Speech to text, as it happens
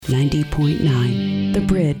90.9 The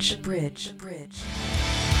Bridge. The Bridge. The Bridge.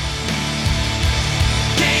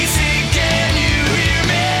 Casey, can you hear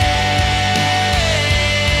me?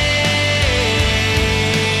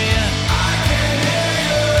 I can hear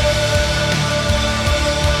you.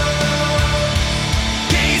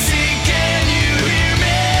 Casey, can you hear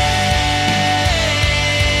me?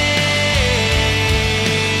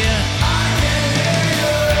 I can hear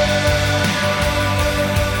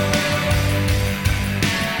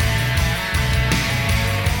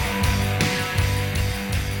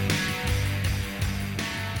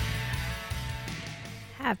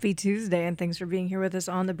Happy Tuesday, and thanks for being here with us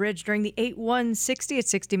on The Bridge during the 8160. It's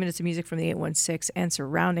 60 minutes of music from the 816 and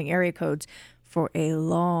surrounding area codes for a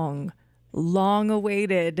long,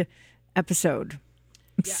 long-awaited episode.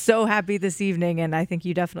 I'm so happy this evening, and I think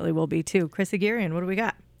you definitely will be too. Chris Aguirre, what do we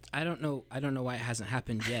got? I don't know why it hasn't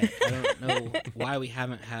happened yet. I don't know why we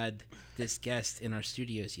haven't had this guest in our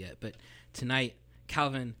studios yet. But tonight,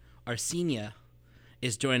 Calvin Arsenia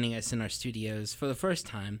is joining us in our studios for the first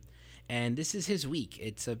time. And this is his week.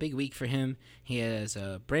 It's a big week for him. He has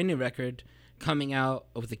a brand new record coming out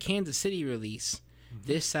with a Kansas City release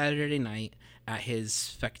this Saturday night at his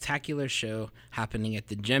spectacular show happening at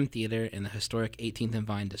the Gem Theater in the historic 18th and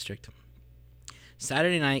Vine District.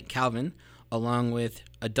 Saturday night, Calvin, along with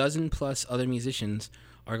a dozen plus other musicians,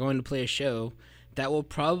 are going to play a show that will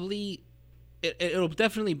probably, it'll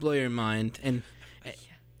definitely blow your mind. And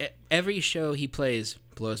every show he plays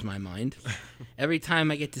blows my mind. Every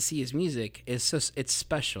time I get to see his music, it's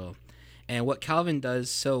special. And what Calvin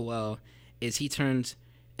does so well is he turns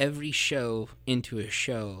every show into a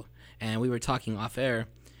show. And we were talking off air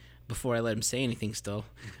before I let him say anything still,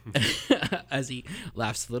 as he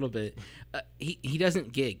laughs a little bit. He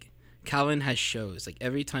doesn't gig. Calvin has shows. Like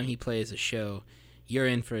every time he plays a show, you're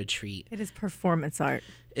in for a treat. It is performance art.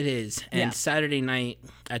 It is. And Saturday night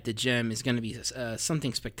at the Gem is going to be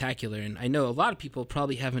something spectacular. And I know a lot of people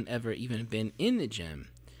probably haven't ever even been in the Gem.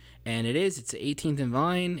 And it's the 18th and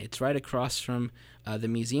Vine. It's right across from the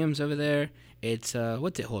museums over there. It's,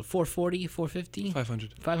 what's it hold, 440, 450?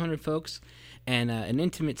 500. 500 folks. And an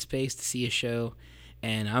intimate space to see a show.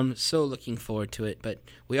 And I'm so looking forward to it. But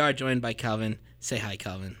we are joined by Calvin. Say hi,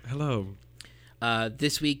 Calvin. Hello.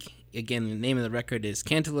 This week, again, the name of the record is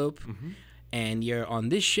Cantaloupe. Mm-hmm. And you're on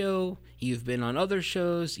this show. You've been on other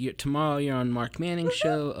shows. Tomorrow you're on Mark Manning's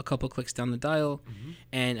show, a couple clicks down the dial. Mm-hmm.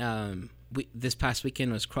 And this past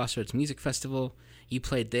weekend was Crossroads Music Festival. You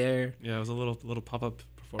played there. Yeah, it was a little pop-up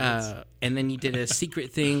performance. And then you did a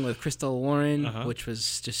secret thing with Crystal Warren, which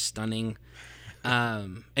was just stunning.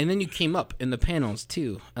 And then you came up in the panels,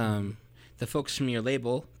 too. The folks from your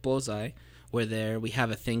label, Bullseye, were there. We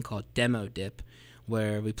have a thing called Demo Dip,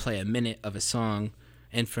 where we play a minute of a song.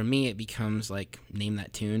 And for me, it becomes like name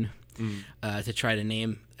that tune to try to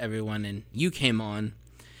name everyone. And you came on,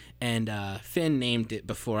 and Finn named it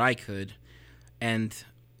before I could. And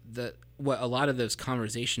what a lot of those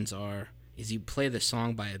conversations are is you play the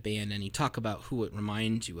song by a band and you talk about who it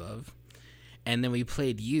reminds you of. And then we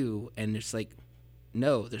played you, and it's like,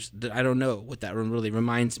 no, I don't know what that really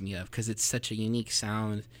reminds me of because it's such a unique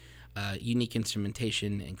sound, unique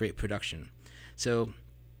instrumentation, and great production. So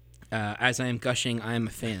as I am gushing, I am a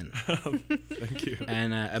fan. Thank you.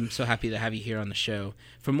 And I'm so happy to have you here on the show.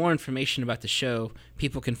 For more information about the show,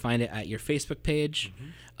 people can find it at your Facebook page,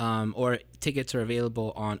 or tickets are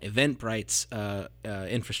available on Eventbrite's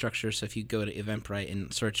infrastructure. So if you go to Eventbrite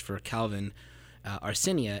and search for Calvin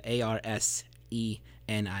Arsenia,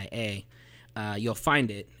 Arsenia, you'll find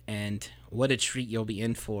it. And what a treat you'll be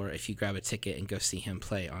in for if you grab a ticket and go see him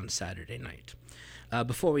play on Saturday night.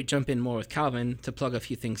 Before we jump in more with Calvin, to plug a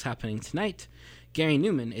few things happening tonight, Gary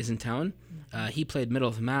Newman is in town. He played Middle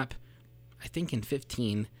of the Map, I think in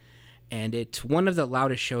 15, and it's one of the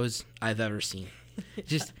loudest shows I've ever seen.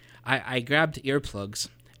 Just, I grabbed earplugs,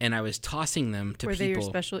 and I was tossing them to people. Were they your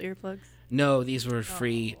special earplugs? No, these were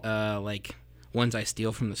free, like ones I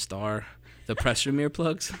steal from the Star, the press room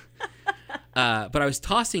earplugs. But I was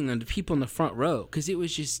tossing them to people in the front row, because it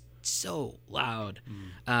was just so loud.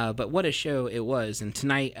 But what a show it was. And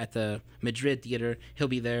tonight at the Madrid Theater, he'll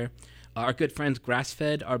be there. Our good friends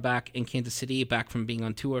Grassfed are back in Kansas City, back from being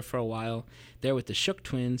on tour for a while. They're with the Shook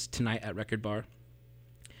Twins tonight at Record Bar.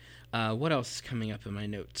 What else is coming up in my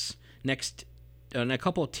notes? Next, in a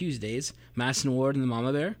couple of Tuesdays, Madison Ward and the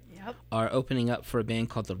Mama Bear are opening up for a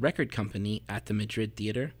band called The Record Company at the Madrid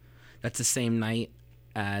Theater. That's the same night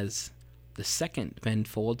as the second Ben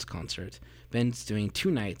Folds concert. Ben's doing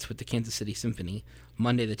 2 nights with the Kansas City Symphony.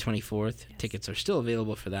 Monday the 24th. Yes. Tickets are still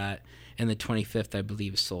available for that. And the 25th, I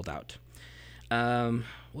believe, is sold out.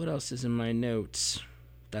 What else is in my notes?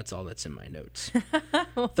 That's all that's in my notes.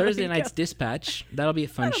 Well, Thursday there you night's go. Dispatch. That'll be a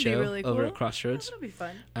fun That'll be show really over cool. at Crossroads. That'll be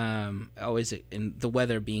fun. Always, in the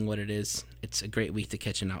weather being what it is, it's a great week to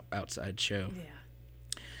catch an outside show.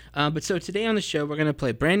 Yeah. But so today on the show, we're going to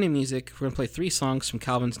play brand new music. We're going to play 3 songs from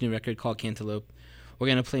Calvin's new record called Cantaloupe. We're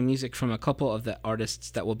going to play music from a couple of the artists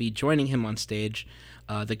that will be joining him on stage.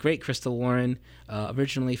 The great Crystal Warren,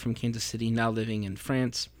 originally from Kansas City, now living in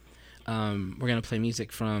France. We're going to play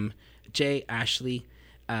music from Jay Ashley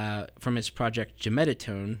from his project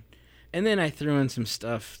Gemetitone. And then I threw in some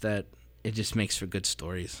stuff that it just makes for good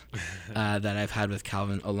stories that I've had with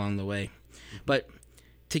Calvin along the way. But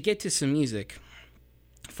to get to some music,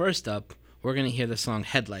 first up, we're going to hear the song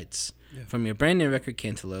Headlights from your brand new record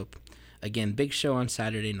Cantaloupe. Again, big show on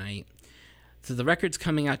Saturday night. So the record's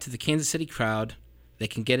coming out to the Kansas City crowd. They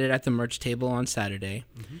can get it at the merch table on Saturday.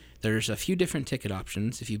 Mm-hmm. There's a few different ticket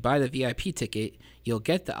options. If you buy the VIP ticket, you'll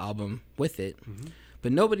get the album with it. Mm-hmm.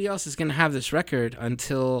 But nobody else is going to have this record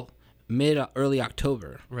until early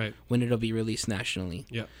October, Right. when it'll be released nationally.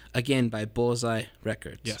 Yeah. Again, by Bullseye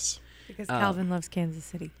Records. Yes. Because Calvin loves Kansas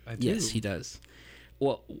City. I do. Yes, he does.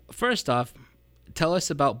 Well, first off, tell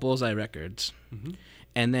us about Bullseye Records,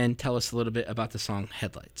 and then tell us a little bit about the song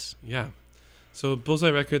Headlights. Yeah. So Bullseye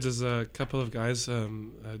Records is a couple of guys,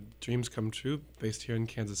 dreams come true, based here in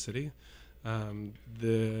Kansas City. Say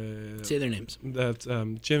their names. That's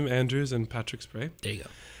Jim Andrews and Patrick Spray. There you go.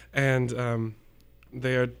 And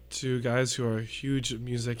they are 2 guys who are huge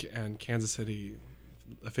music and Kansas City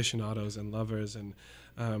aficionados and lovers, and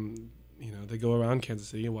they go around Kansas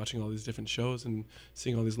City and watching all these different shows and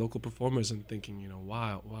seeing all these local performers and thinking,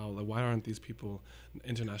 wow, like, why aren't these people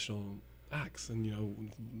international acts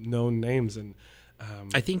and known names? And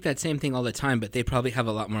I think that same thing all the time, but they probably have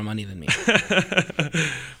a lot more money than me.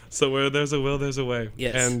 so where there's a will, there's a way.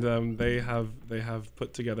 Yes. And they have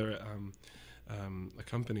put together a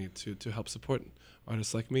company to help support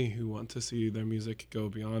artists like me who want to see their music go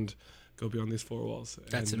beyond these 4 walls.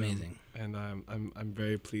 That's and, amazing. And I'm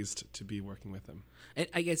very pleased to be working with them. And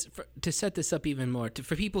I guess to set this up even more,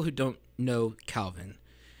 for people who don't know Calvin,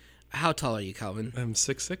 how tall are you, Calvin? I'm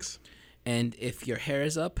 6'6", And if your hair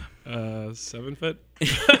is up, 7 foot.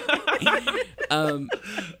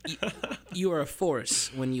 you are a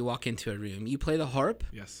force when you walk into a room. You play the harp.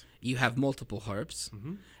 Yes. You have multiple harps.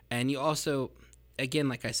 Mm-hmm. And you also, again,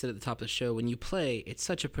 like I said at the top of the show, when you play, it's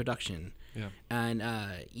such a production. Yeah. And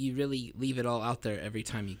you really leave it all out there every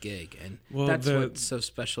time you gig. And Well, that's what's so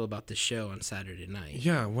special about the show on Saturday night.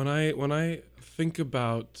 Yeah, when I think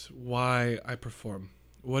about why I perform,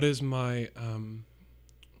 what is the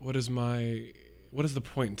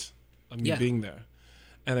point of me being there?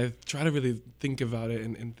 And I try to really think about it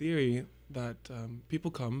in theory that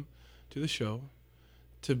people come to the show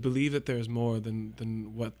to believe that there's more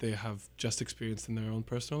than what they have just experienced in their own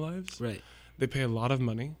personal lives. Right. They pay a lot of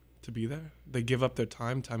money to be there. They give up their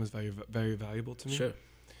time. Time is very, very valuable to me. Sure.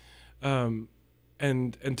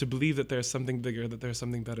 And to believe that there's something bigger, that there's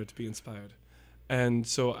something better, to be inspired. And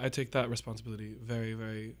so I take that responsibility very,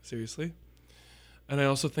 very seriously. And I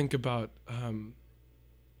also think about,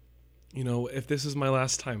 if this is my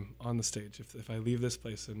last time on the stage, if I leave this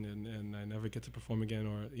place and I never get to perform again,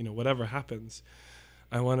 or, whatever happens,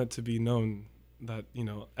 I want it to be known that,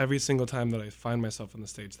 every single time that I find myself on the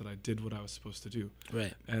stage, that I did what I was supposed to do.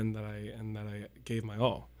 Right. And that I gave my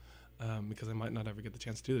all, because I might not ever get the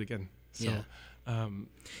chance to do it again. So, Yeah.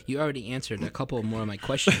 You already answered a couple more of my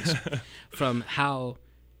questions from how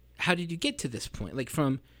did you get to this point? Like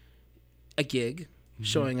from a gig,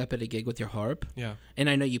 showing up at a gig with your harp. Yeah. And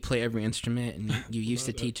I know you play every instrument, and you used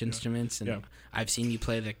to teach instruments, and I've seen you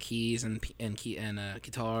play the keys and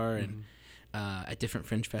guitar and at different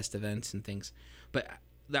Fringe Fest events and things. But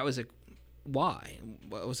that was why?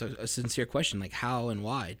 What was a sincere question? Like how and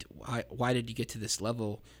why? Why did you get to this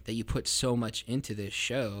level that you put so much into this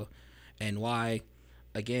show? And why,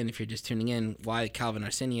 again, if you're just tuning in, why Calvin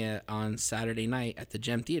Arsenia on Saturday night at the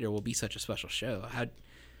Gem Theater will be such a special show?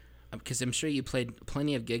 Because I'm sure you played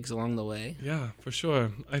plenty of gigs along the way. Yeah, for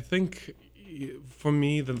sure. I think for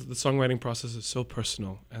me, the songwriting process is so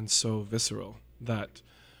personal and so visceral that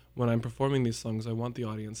when I'm performing these songs, I want the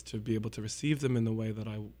audience to be able to receive them in the way that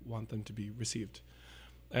I want them to be received.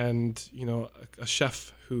 And, a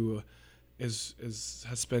chef who has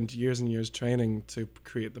spent years and years training to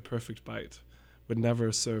create the perfect bite would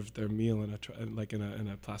never serve their meal in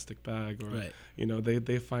a plastic bag, or right.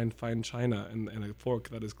 They find fine china and a fork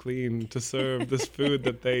that is clean to serve this food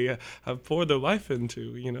that they have poured their life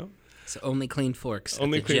into. So only clean forks.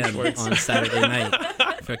 Only at the clean Gem forks on Saturday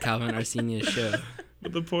night for Calvin Arsenia's show.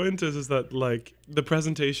 But the point is that the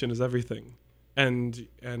presentation is everything, and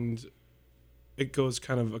it goes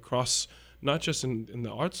kind of across, not just in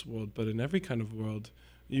the arts world, but in every kind of world.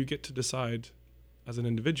 You get to decide as an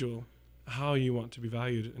individual how you want to be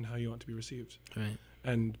valued and how you want to be received. Right.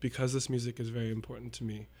 And because this music is very important to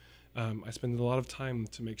me, I spend a lot of time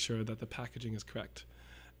to make sure that the packaging is correct,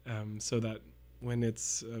 so that when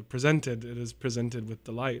it's presented, it is presented with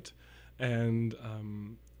delight. And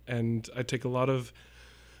I take a lot of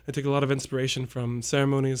inspiration from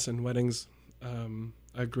ceremonies and weddings.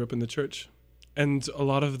 I grew up in the church, and a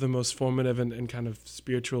lot of the most formative and kind of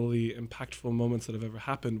spiritually impactful moments that have ever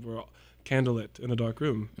happened were candlelit in a dark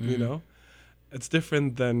room. You know, it's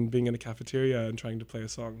different than being in a cafeteria and trying to play a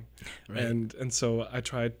song. Right. And so I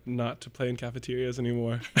tried not to play in cafeterias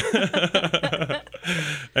anymore,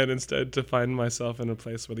 and instead to find myself in a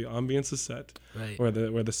place where the ambience is set, Right. where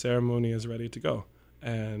the ceremony is ready to go.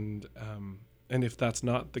 And if that's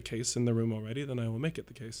not the case in the room already, then I will make it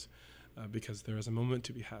the case, because there is a moment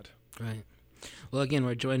to be had. Right. Well, again,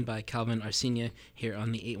 we're joined by Calvin Arsenia here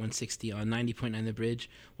on the 8160 on 90.9 The Bridge.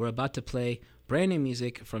 We're about to play brand new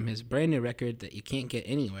music from his brand new record that you can't get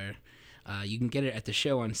anywhere. You can get it at the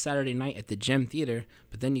show on Saturday night at the Gem Theater,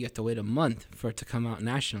 but then you have to wait a month for it to come out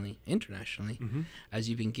internationally, as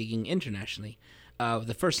you've been gigging internationally.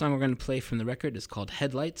 The first song we're going to play from the record is called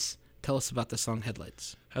Headlights. Tell us about the song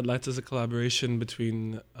Headlights. Headlights is a collaboration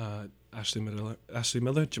between Ashley Miller,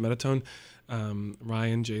 Gemettatone,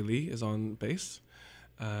 Ryan J. Lee is on bass,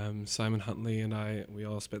 Simon Huntley and I, we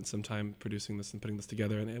all spent some time producing this and putting this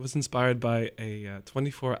together, and it was inspired by a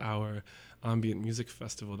 24-hour ambient music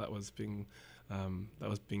festival that was being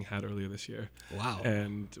had earlier this year. Wow.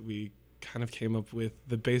 And we kind of came up with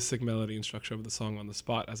the basic melody and structure of the song on the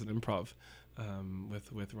spot as an improv,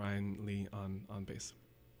 with Ryan Lee on bass.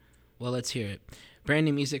 Well, let's hear it. Brand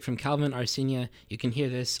new music from Calvin Arsenia. You can hear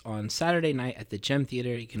this on Saturday night at the Gem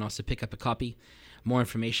Theater. You can also pick up a copy. More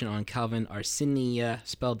information on Calvin Arsenia,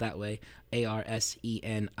 spelled that way,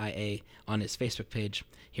 Arsenia, on his Facebook page.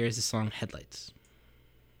 Here's the song Headlights.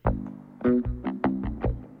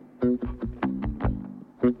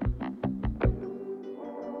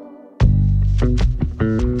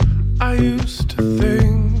 I used to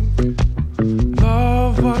think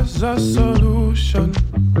love was a solution.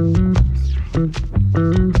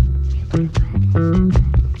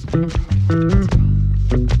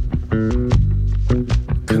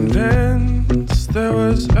 Convinced there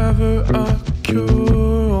was ever a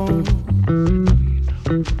cure.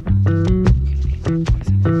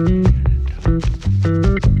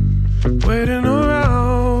 Waiting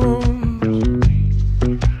around,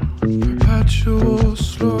 perpetual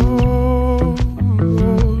slow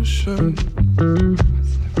motion.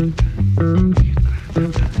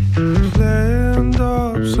 Planned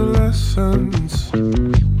obsolescence,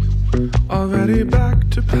 already back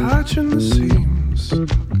to patching the seams.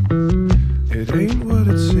 It ain't what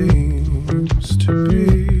it seems to be.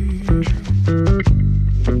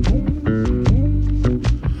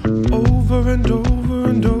 Over and over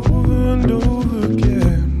and over and over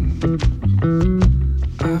again,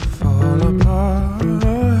 I fall apart.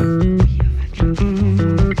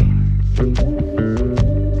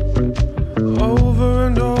 Over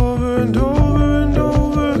and over and over and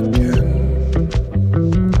over again,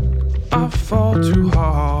 I fall too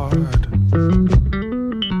hard.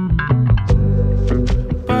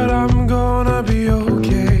 But I'm gonna be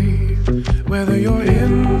okay, whether you're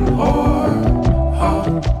in or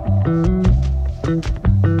out.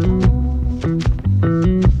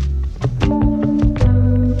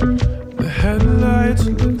 The headlights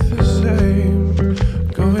look the same,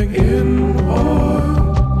 going in or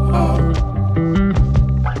out.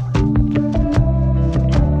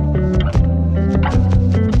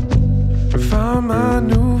 Found my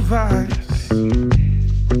new vice,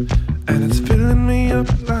 and it's filling me up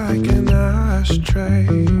like an ashtray.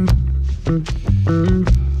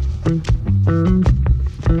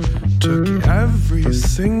 Took every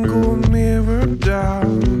single mirror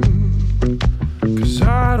down, 'cause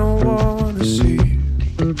I don't wanna see.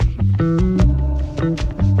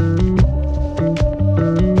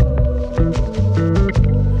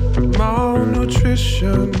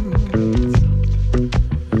 Malnutrition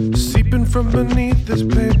seeping from beneath this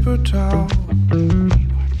paper towel.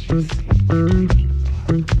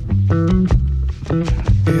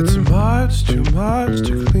 It's much too much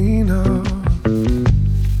to clean up,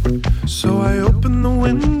 so I open the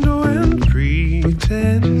window and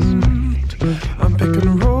pretend I'm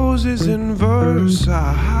picking roses in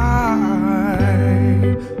Versailles.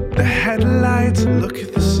 The headlights look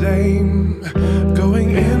the same,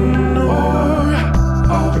 going in or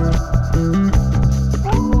out.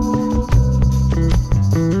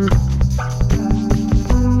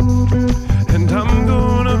 And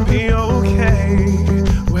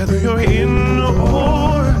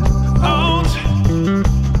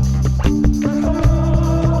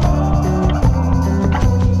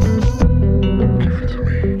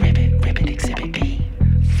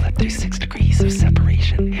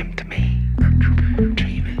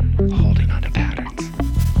Dreaming, holding on to patterns.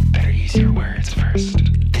 Better use your words first.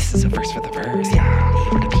 This is a verse for the verse,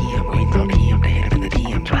 yeah. AM to PM, waiting on EM to hit him in the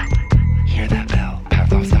DM. Hear that bell,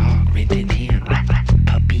 Pavlov's dog, rin tin tin.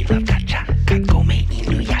 Puppy love cha-cha, got go mate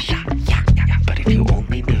inu yasha. Yeah, yeah, yeah. But if you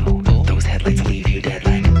only knew, those headlights leave you dead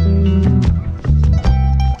like.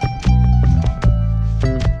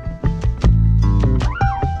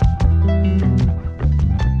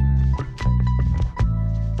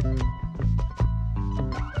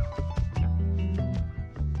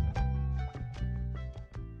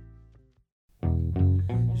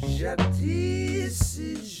 Jadis,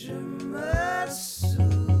 si je me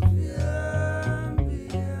souviens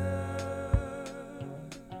bien.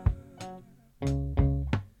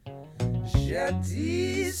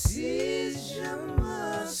 Jadis, si je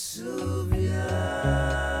me souviens.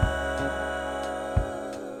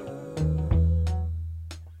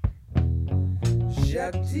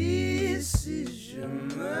 Jadis, si je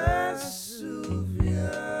me souviens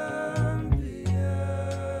bien.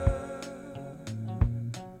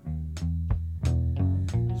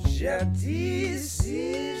 Jadis,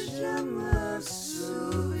 si je me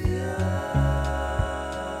souviens.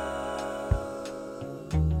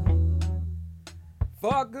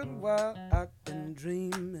 For a good while I've been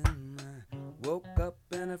dreaming. I woke up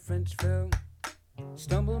in a French film,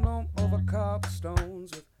 stumbled on over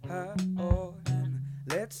cobblestones with her or him.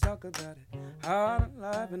 Let's talk about it. Heart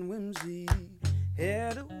alive and whimsy,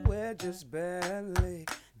 head away just barely.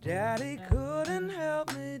 Daddy couldn't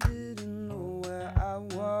help me, didn't know where I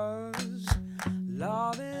was.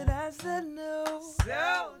 Love it as the new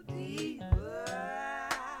so deep.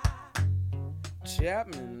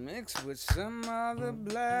 Chapman mixed with some other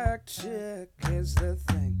black chick is the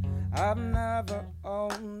thing. I've never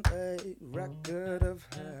owned a record of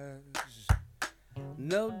hers.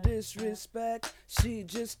 No disrespect, she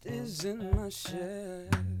just isn't my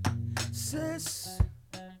shit. Sis,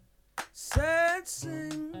 said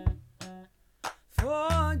sing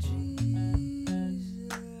for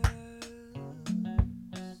Jesus.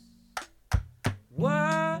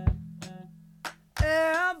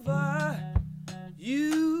 Whatever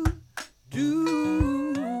you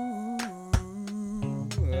do,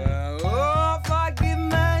 oh, forgive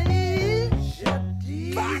me,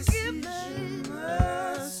 forgive me,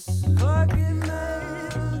 forgive me,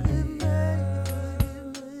 forgive me,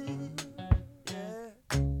 yeah,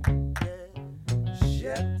 yeah.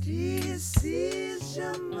 Jadis, si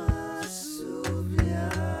je me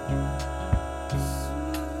souviens.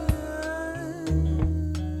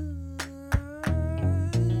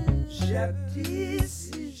 Jadis,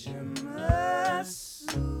 si je me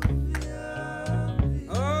souviens.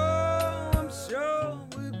 Oh, I'm sure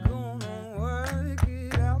we're gonna work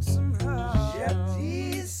it out somehow.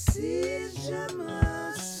 Jadis, si je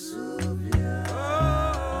me souviens.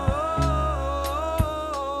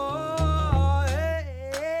 Oh, hey,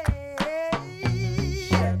 hey, hey.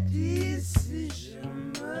 Jadis, si je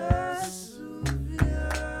me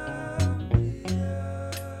souviens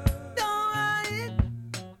bien. Don't write it.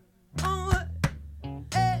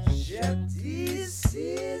 Jadis, si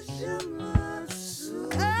je me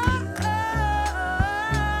souviens.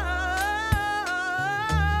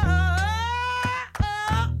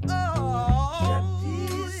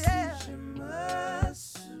 Jadis, si je me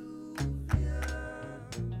souviens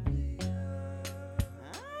bien.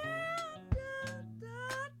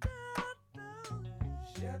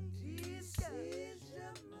 Jadis, si je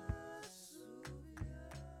me souviens.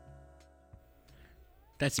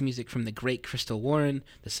 That's music from the great Crystal Warren.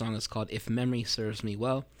 The song is called If Memory Serves Me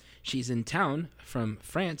Well. She's in town from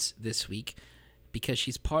France this week because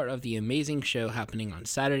she's part of the amazing show happening on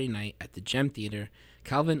Saturday night at the Gem Theater.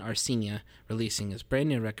 Calvin Arsenia releasing his brand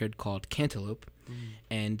new record called Cantaloupe.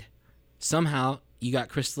 And somehow you got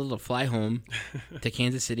Crystal to fly home to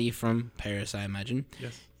Kansas City from Paris, I imagine,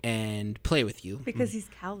 Yes. and play with you Because he's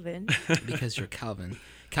Calvin. because you're Calvin.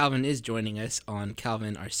 Calvin is joining us on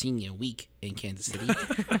Calvin Arsenia Week in Kansas City,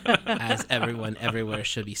 as everyone everywhere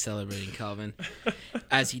should be celebrating Calvin,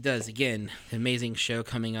 as he does. Again, the amazing show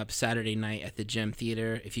coming up Saturday night at the Gem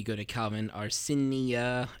Theater. If you go to Calvin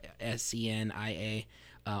Arsenia, Senia,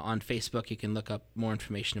 on Facebook, you can look up more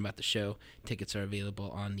information about the show. Tickets are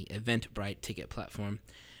available on the Eventbrite ticket platform.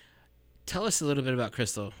 Tell us a little bit about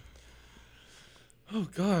Crystal. Oh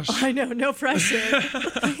gosh. I know, no pressure.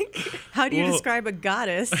 How do you Well- describe a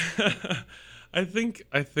goddess? I think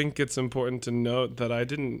it's important to note that I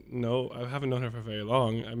haven't known her for very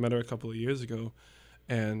long. I met her a couple of years ago,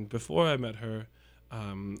 and before I met her,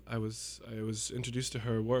 I was introduced to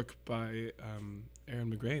her work by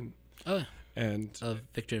Aaron McGrain, Oh, and of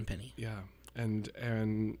Victor and Penny. yeah, and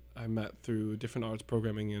Erin I met through different arts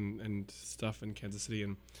programming and stuff in Kansas City,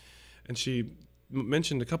 and she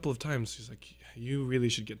mentioned a couple of times, she's like, you really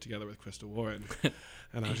should get together with Crystal Warren.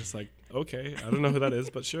 And I was just like, okay, I don't know who that is,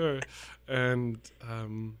 but sure. And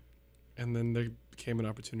then there came an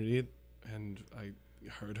opportunity, and I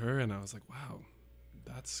heard her, and I was like, wow,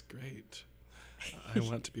 that's great. I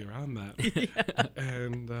want to be around that.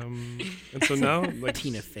 And so now, like,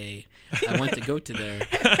 Tina Fey, I want to go to there.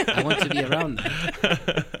 I want to be around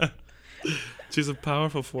that. She's a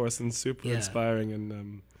powerful force and super Yeah. inspiring,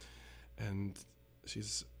 and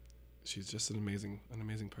she's just an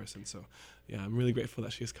amazing person. So yeah, I'm really grateful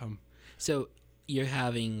that she's come. So you're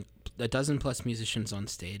having a dozen plus musicians on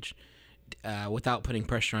stage. Without putting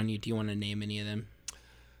pressure on you, do you want to name any of them?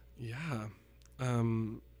 Yeah.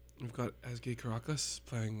 We've got Ezgi Caracas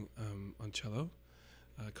playing on cello.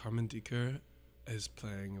 Carmen Dicker is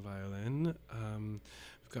playing violin.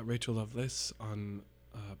 We've got Rachel Lovelace on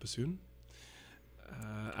bassoon.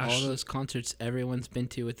 All those concerts everyone's been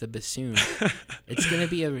to with the bassoon. It's going to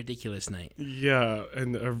be a ridiculous night. Yeah,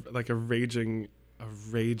 and a raging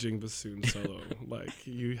bassoon solo like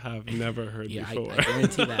you have never heard before. I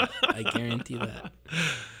guarantee that. I guarantee that.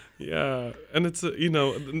 Yeah, and it's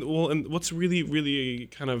and what's really, really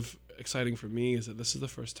kind of exciting for me is that this is the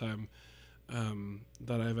first time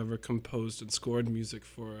that I've ever composed and scored music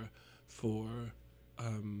for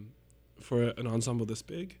an ensemble this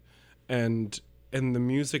big, and the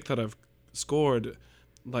music that I've scored,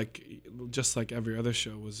 like just like every other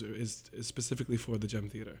show, is specifically for the Gem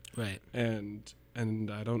Theater. Right.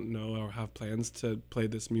 And I don't know or have plans to play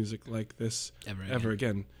this music like this ever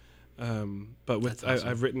again. But with That's awesome.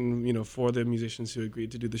 I've written, for the musicians who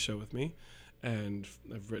agreed to do the show with me, and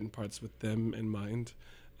I've written parts with them in mind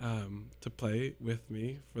to play with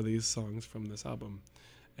me for these songs from this album.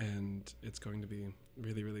 And it's going to be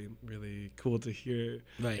really, really, really cool to hear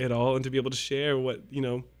it all and to be able to share what,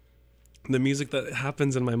 the music that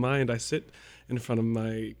happens in my mind. I sit in front of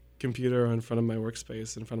my computer or in front of my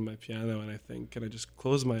workspace, in front of my piano, and I think, and I just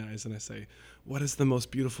close my eyes and I say, what is the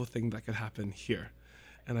most beautiful thing that could happen here?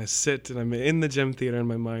 And I sit and I'm in the Gem Theater in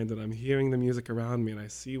my mind, and I'm hearing the music around me, and I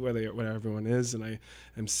see where everyone is, and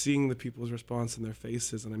I'm seeing the people's response in their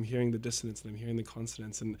faces, and I'm hearing the dissonance, and I'm hearing the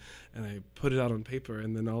consonants, and I put it out on paper,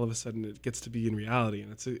 and then all of a sudden it gets to be in reality,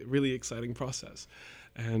 and it's a really exciting process.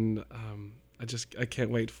 And I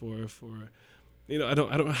can't wait for I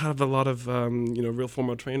don't have a lot of real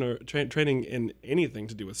formal training in anything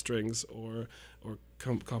to do with strings or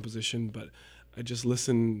composition, but I just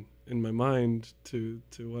listen in my mind to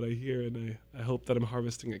what I hear, and I hope that I'm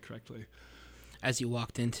harvesting it correctly. As you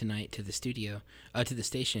walked in tonight to the studio, to the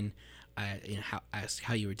station, I asked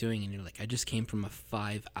how you were doing, and you're like, I just came from a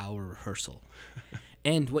 5-hour rehearsal.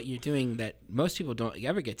 And what you're doing that most people don't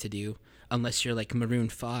ever get to do, unless you're like Maroon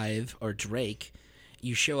 5 or Drake,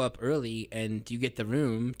 you show up early and you get the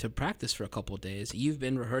room to practice for a couple of days. You've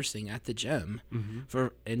been rehearsing at the Gem,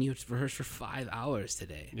 and you've rehearsed for 5 hours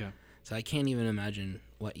today. Yeah. So I can't even imagine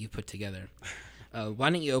what you put together. Why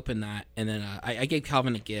don't you open that, and then I gave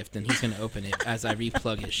Calvin a gift, and he's going to open it as I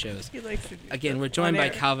replug his shows. He likes to do Again, we're joined by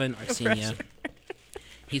Calvin Arsenia.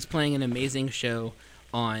 He's playing an amazing show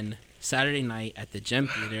on Saturday night at the Gem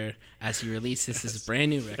Theater as he releases his brand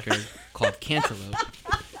new record called Cantaloupe.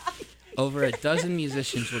 Over a dozen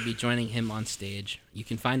musicians will be joining him on stage. You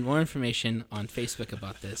can find more information on Facebook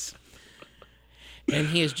about this. And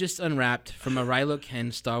he has just unwrapped from a Rilo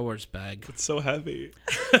Ken Star Wars bag. It's so heavy.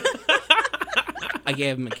 I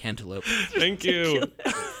gave him a cantaloupe. Thank you.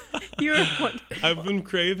 You're one. I've been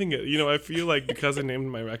craving it. I feel like because I named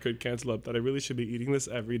my record Cantaloupe that I really should be eating this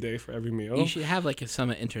every day for every meal. You should have like a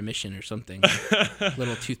summit intermission or something.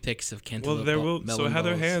 Little toothpicks of cantaloupe. Well, there will. So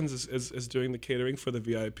Heather balls. Hands is doing the catering for the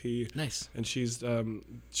VIP. Nice. And she's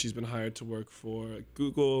been hired to work for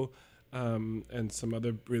Google and some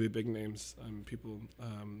other really big names. People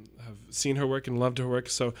have seen her work and loved her work.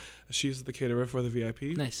 So she's the caterer for the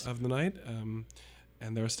VIP of the night.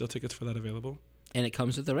 And there are still tickets for that available. And it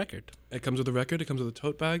comes with the record. It comes with a record. It comes with a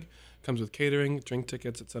tote bag. It comes with catering, drink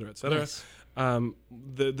tickets, et cetera, et cetera. Nice.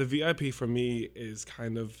 The VIP for me is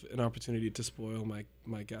kind of an opportunity to spoil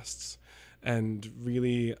my guests, and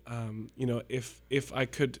really, if I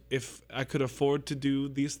could afford to do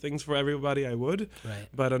these things for everybody, I would. Right.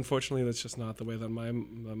 But unfortunately, that's just not the way that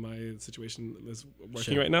my situation is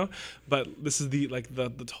working Sure. right now. But this is the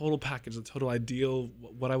total package, the total ideal.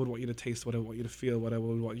 What I would want you to taste, what I want you to feel, what I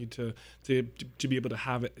would want you to be able to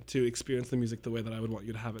have it, to experience the music the way that I would want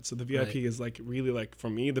you to have it. So the VIP Right. is like really like for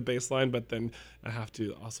me the baseline, but then I have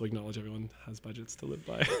to also acknowledge everyone has budgets to live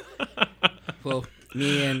by. Well,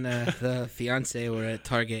 me and the fiance were at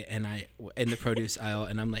Target, and I in the produce aisle,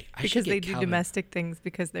 and I'm like, I should Because get they do Calvin. domestic things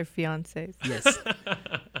because they're fiancés. Yes.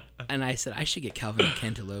 And I said I should get Calvin a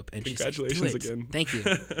cantaloupe, and she's like, Congratulations "Do it." again. Thank you.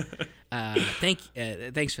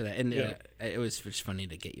 Thanks for that. And Yeah. it was just funny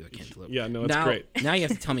to get you a cantaloupe. Yeah, no, it's now, great. Now you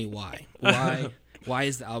have to tell me why. Why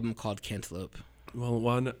is the album called Cantaloupe? Well,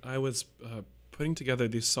 one, I was putting together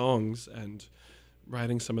these songs and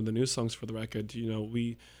writing some of the new songs for the record. You know,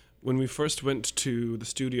 when we first went to the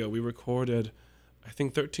studio, we recorded, I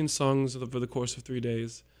think, 13 songs over the course of 3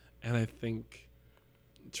 days, and I think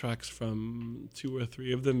tracks from 2 or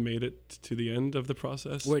 3 of them made it to the end of the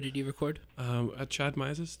process. Where did you record? At Chad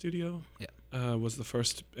Mize's studio. Yeah. Was the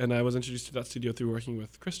first, and I was introduced to that studio through working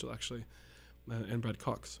with Crystal, actually, and Brad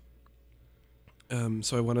Cox.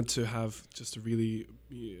 So I wanted to have just a really,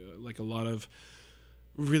 like a lot of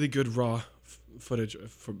really good raw footage,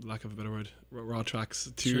 for lack of a better word, raw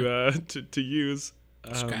tracks to use.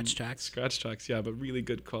 Scratch tracks. Scratch tracks, yeah, but really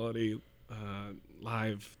good quality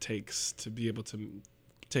live takes to be able to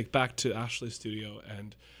take back to Ashley's studio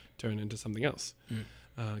and turn into something else.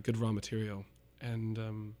 Good raw material.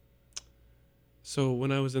 And so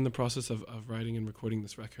when I was in the process of writing and recording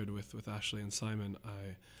this record with Ashley and Simon,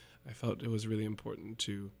 I felt it was really important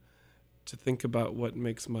to think about what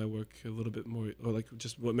makes my work a little bit more, or like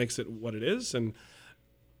just what makes it what it is. And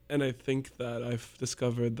I think that I've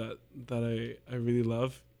discovered that I really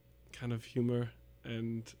love kind of humor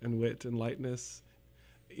and wit and lightness,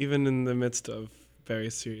 even in the midst of very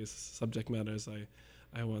serious subject matters.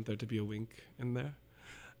 I want there to be a wink in there.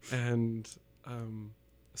 And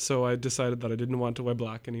so I decided that I didn't want to wear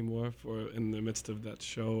black anymore in the midst of that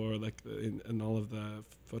show, or like in all of the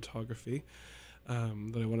photography.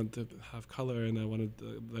 That I wanted to have color, and I wanted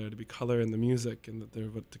there to be color in the music, and that there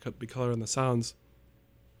would be color in the sounds.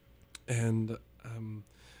 And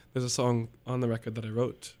there's a song on the record that I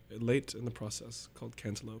wrote late in the process called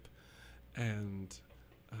Cantaloupe, and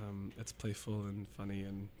it's playful and funny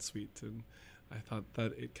and sweet, and I thought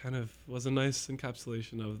that it kind of was a nice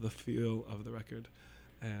encapsulation of the feel of the record,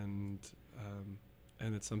 and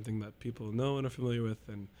it's something that people know and are familiar with,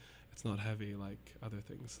 and it's not heavy like other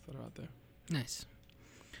things that are out there. Nice.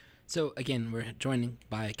 So again, we're joined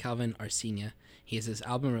by Calvin Arsenia. He has his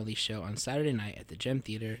album release show on Saturday night at the Gem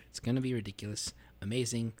Theater. It's going to be ridiculous,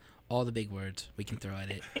 amazing, all the big words we can throw at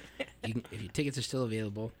it. If your tickets are still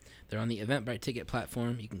available, they're on the Eventbrite ticket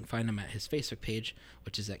platform. You can find them at his Facebook page,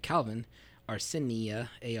 which is at Calvin Arsenia,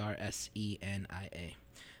 Arsenia.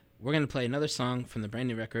 We're going to play another song from the brand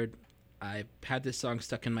new record. I've had this song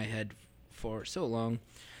stuck in my head for so long.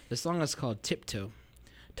 The song is called Tiptoe.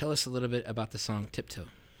 Tell us a little bit about the song Tiptoe.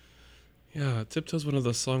 Yeah, Tiptoe's one of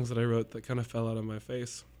those songs that I wrote that kind of fell out of my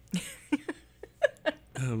face.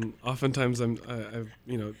 Oftentimes I'm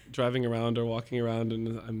driving around or walking around,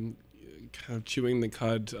 and I'm kind of chewing the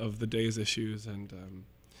cud of the day's issues, and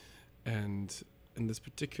in this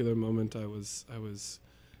particular moment I was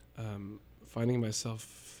finding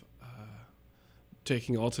myself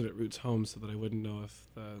taking alternate routes home so that I wouldn't know if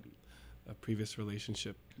a previous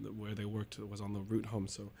relationship where they worked was on the route home.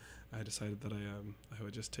 So I decided that I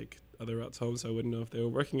would just take other routes home so I wouldn't know if they were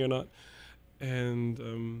working or not.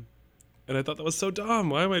 And I thought that was so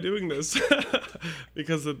dumb. Why am I doing this?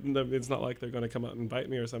 Because it's not like they're going to come out and bite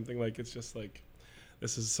me or something. Like, it's just like,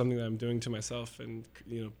 this is something that I'm doing to myself, and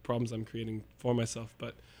problems I'm creating for myself.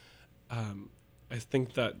 But I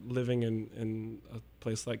think that living in a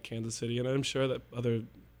place like Kansas City, and I'm sure that other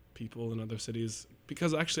people in other cities,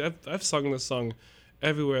 because actually I've sung this song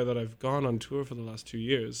everywhere that I've gone on tour for the last 2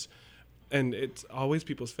 years, and it's always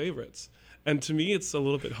people's favorites. And to me, it's a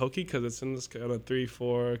little bit hokey because it's in this kind of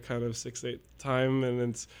 3/4, kind of 6/8 time, and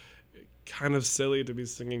it's kind of silly to be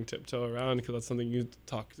singing Tiptoe around because that's something you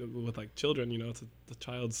talk with like children. It's the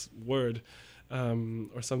child's word,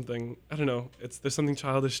 or something. I don't know. There's something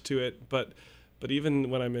childish to it, but even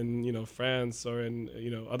when I'm in France or in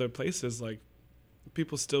other places, like,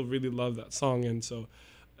 people still really love that song. And so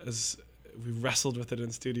as we wrestled with it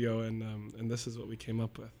in studio, and this is what we came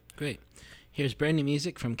up with. Great. Here's brand new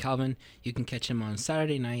music from Calvin. You can catch him on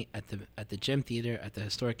Saturday night at the Gem Theater at the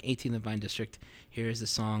historic 18th and Vine District. Here is the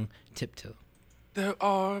song Tiptoe. There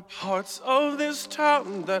are parts of this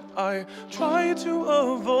town that I try to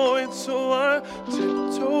avoid, so I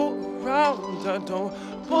tiptoe around. I don't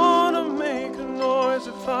wanna make a noise.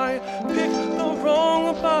 If I pick the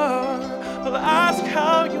wrong bar, I'll ask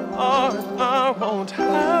how you are, and I won't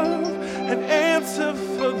have an answer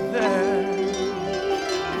for that.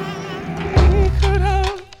 We could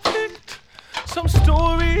have picked some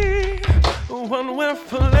story, one where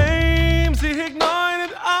flames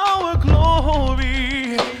ignited our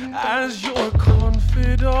glory. As your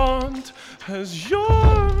dawned as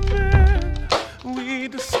your man. We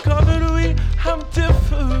discovered we have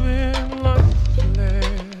different life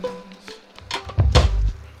plans.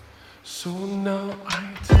 So now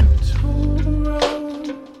I tiptoe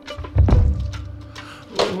around.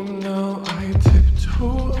 Oh, now I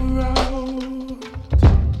tiptoe around.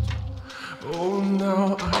 Oh,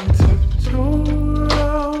 now I tiptoe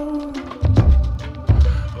around.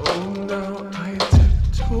 Oh, now I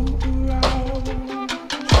tiptoe around.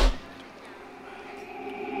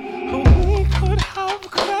 We could have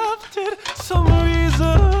crafted some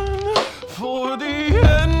reason for the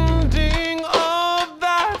ending of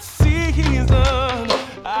that season.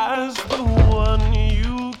 As the one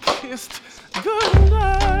you kissed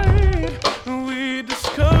goodnight, we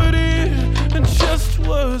discovered it just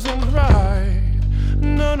wasn't right.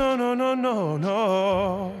 No, no, no, no, no,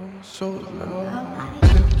 no. So now I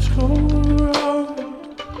tiptoe around.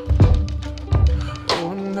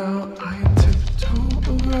 Oh, now I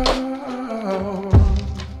tiptoe around.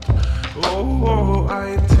 Oh,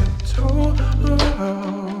 I tiptoe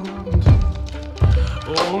around.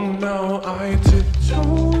 Oh, now I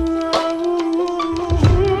tiptoe around.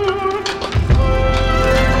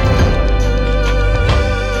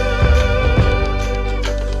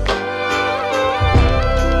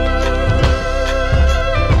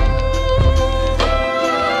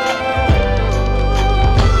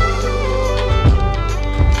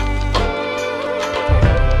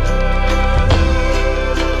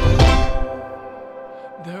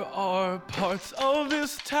 There are parts of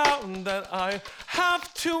this town that I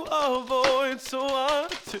have to avoid, so I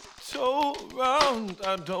tiptoe around.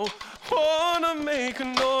 I don't wanna make a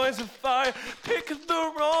noise. If I pick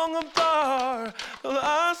the wrong bar, they'll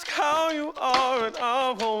ask how you are, and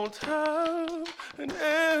I won't have an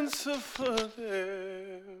answer for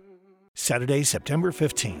them. Saturday, September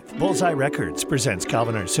 15th, Bullseye Records presents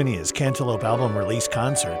Calvin Arsenia's Cantaloupe album release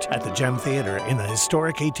concert at the Gem Theater in the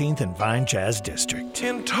historic 18th and Vine Jazz District.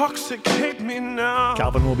 Intoxicate me now.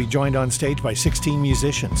 Calvin will be joined on stage by 16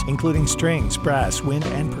 musicians, including strings, brass, wind,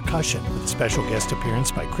 and percussion, with a special guest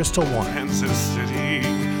appearance by Crystal Warren. Kansas City,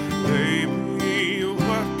 baby,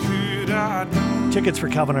 what could I do? Tickets for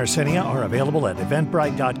Calvin Arsenia are available at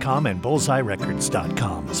eventbrite.com and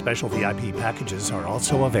bullseyerecords.com. Special VIP packages are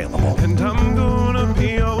also available. And I'm gonna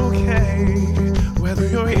be okay, whether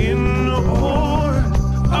you're in or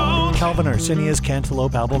out. Calvin Arsenia's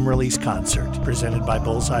Cantaloupe album release concert, presented by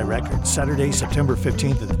Bullseye Records, Saturday, September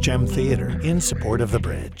 15th at the Gem Theater, in support of The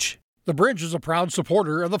Bridge. The Bridge is a proud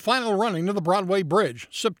supporter of the final running of the Broadway Bridge,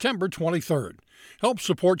 September 23rd. Help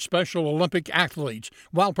support Special Olympic athletes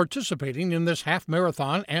while participating in this half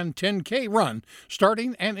marathon and 10K run,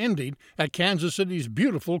 starting and ending at Kansas City's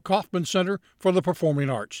beautiful Kauffman Center for the Performing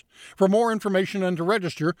Arts. For more information and to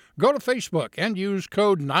register, go to Facebook and use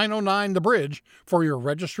code 909TheBridge for your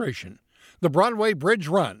registration. The Broadway Bridge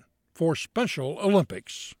Run for Special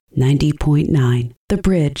Olympics. 90.9 The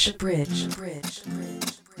Bridge. The Bridge. The Bridge. The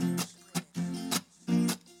Bridge.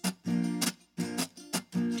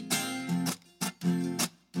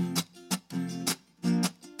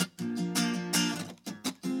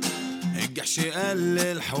 الجحش قال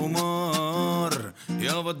للحمار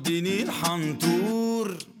يابا اديني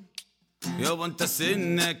الحنطور يابا انت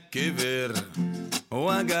سنك كبر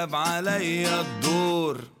وجب عليا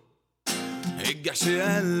الدور الجحش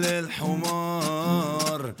قال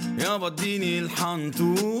للحمار يابا اديني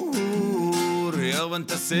الحنطور يابا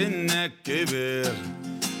انت سنك كبر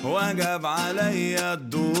وجب عليا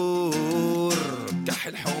الدور كح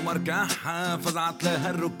الحمار كحة فزعت لها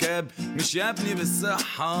الركاب مش يا ابني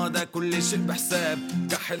بالصحة ده كل شيء بحساب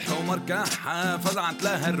كح الحمار كحة فزعت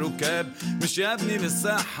لها الركاب مش يا ابني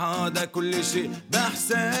بالصحة ده كل شيء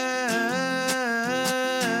بحساب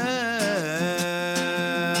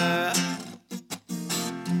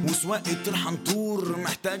وسواقة الحنطور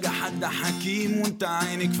محتاجة حد حكيم وانت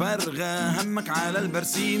عينك فارغة همك على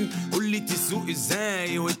البرسيم قولي تسوق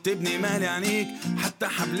ازاي وتبني مالي عينيك حتى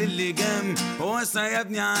حبل اللجام هو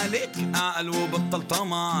سيبني عليك اعقل وبطل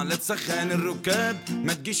طمع لا تسخن الركاب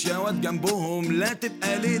ما تجيش يا واد جنبهم لا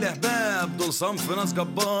تبقى ليلة هباب دول صنف ناس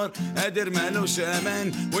جبار قادر مالوش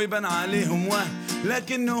امان ويبان عليهم وهم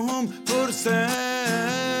لكنهم فرسان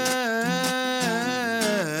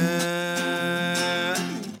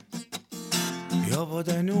يابا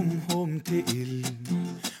ده نومهم تقل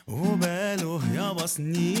وباله يابا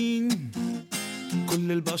سنين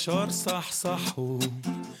كل البشر صحصحوا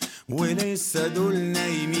ولسه دول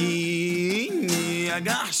نايمين يا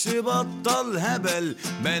جحش بطل هبل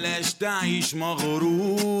بلاش تعيش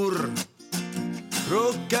مغرور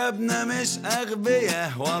ركبنا مش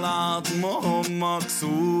أغبياء ولا عظمهم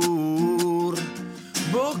مكسور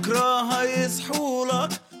بكرة هيصحولك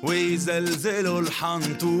ويزلزلوا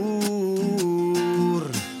الحنطور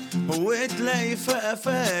وتلاقي في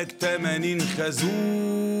قفاك 80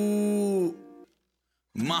 خازوق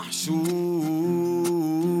محشور.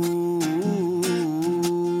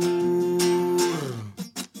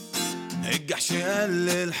 الجحش قال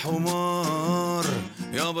للحمار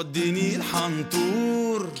يابا اديني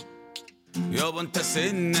الحنطور يابا انت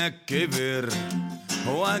سنك كبر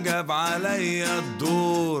وجب عليا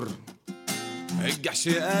الدور. الجحش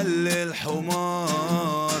قال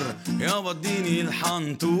للحمار يابا اديني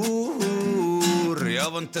الحنطور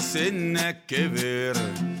يابا انت سنك كبر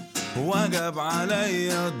وجب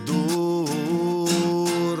عليا الدور.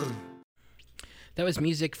 That was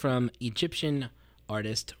music from Egyptian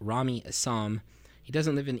artist Rami Assam. He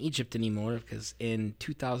doesn't live in Egypt anymore because in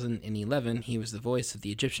 2011 he was the voice of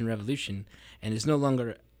the Egyptian Revolution and is no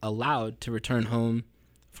longer allowed to return home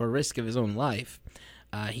for risk of his own life.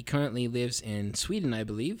 He currently lives in Sweden, I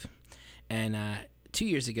believe, and 2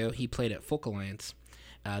 years ago he played at Folk Alliance.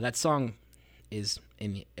 That song is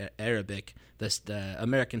in Arabic. The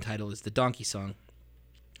American title is The Donkey Song.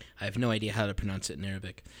 I have no idea how to pronounce it in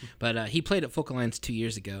Arabic. But he played at Folk Alliance 2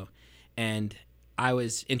 years ago, and I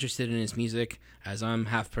was interested in his music as I'm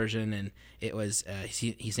half Persian, and it was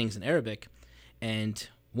he sings in Arabic. And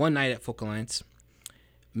one night at Folk Alliance,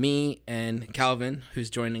 me and Calvin, who's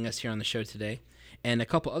joining us here on the show today, and a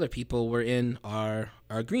couple other people were in our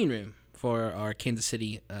green room for our Kansas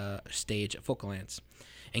City stage at Folk Alliance.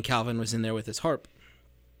 And Calvin was in there with his harp.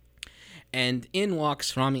 And in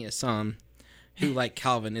walks Rami Assam, who, like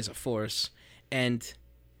Calvin, is a force, and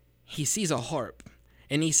he sees a harp,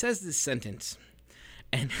 and he says this sentence,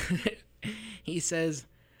 and he says,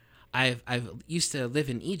 I've used to live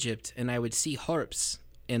in Egypt, and I would see harps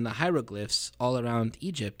in the hieroglyphs all around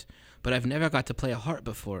Egypt, but I've never got to play a harp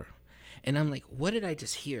before. And I'm like, what did I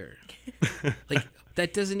just hear? Like,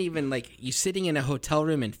 that doesn't even, like, you sitting in a hotel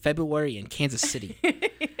room in February in Kansas City,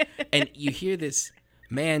 and you hear this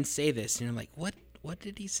man say this, and you're like, what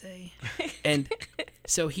did he say? And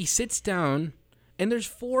so he sits down, and there's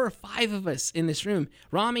 4 or 5 of us in this room.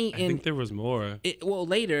 Rami, I think there was more.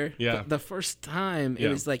 Later, yeah. The first time, it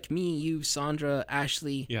was like me, you, Sandra,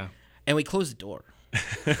 Ashley, yeah, and we closed the door.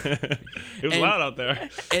 It was loud out there.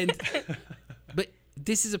 But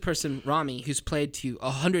this is a person, Rami, who's played to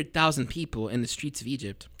 100,000 people in the streets of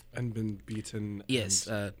Egypt. And been beaten. Yes,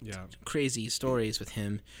 yeah. Crazy stories with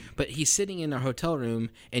him. But he's sitting in our hotel room,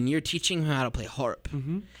 and you're teaching him how to play harp.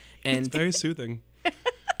 Mm-hmm. And it's very soothing.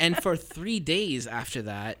 And for 3 days after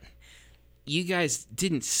that, you guys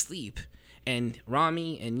didn't sleep. And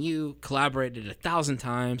Rami and you collaborated 1,000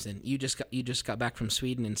 times, and you just got back from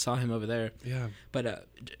Sweden and saw him over there. Yeah. But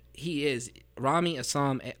he is Rami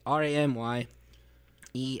Assam, RAMY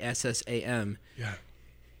ESSAM. Yeah.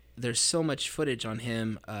 There's so much footage on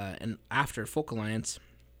him, and after Folk Alliance,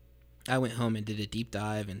 I went home and did a deep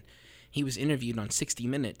dive, and he was interviewed on 60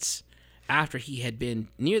 Minutes after he had been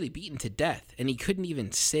nearly beaten to death, and he couldn't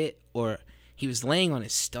even sit, or he was laying on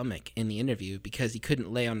his stomach in the interview because he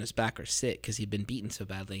couldn't lay on his back or sit because he'd been beaten so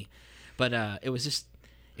badly. But it was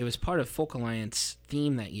part of Folk Alliance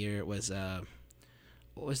theme that year. It was,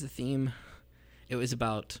 what was the theme? It was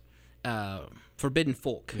about forbidden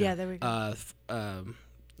folk. Yeah, there we go.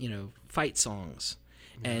 Fight songs,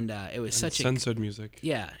 and it was such censored music.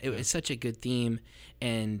 Yeah, it was such a good theme,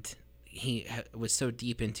 and he was so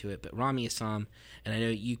deep into it. But Rami Assam, and I know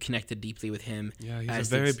you connected deeply with him. Yeah,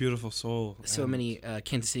 he's a very beautiful soul. So many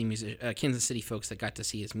Kansas City folks that got to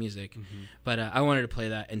see his music. Mm-hmm. But I wanted to play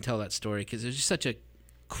that and tell that story because it was just such a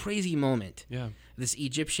crazy moment. Yeah, this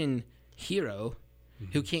Egyptian hero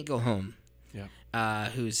who can't go home. Yeah,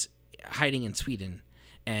 who's hiding in Sweden.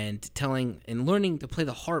 And learning to play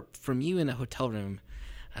the harp from you in a hotel room,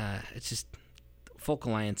 it's just Folk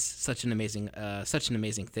Alliance, such an amazing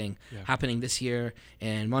thing happening this year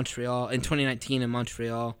in Montreal, in 2019 in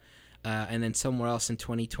Montreal, and then somewhere else in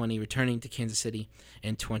 2020, returning to Kansas City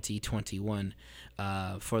in 2021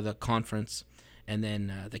 for the conference, and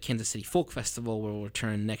then the Kansas City Folk Festival will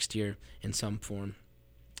return next year in some form.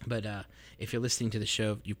 But if you're listening to the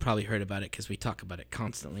show, you've probably heard about it because we talk about it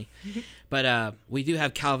constantly. But we do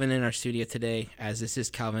have Calvin in our studio today, as this is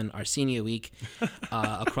Calvin Arsenia Week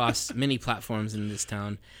across many platforms in this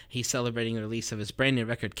town. He's celebrating the release of his brand new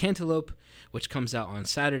record, Cantaloupe, which comes out on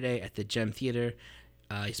Saturday at the Gem Theater.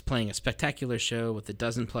 He's playing a spectacular show with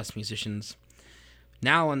 12+ musicians.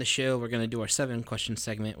 Now on the show, we're going to do our 7-question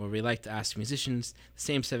segment where we like to ask musicians the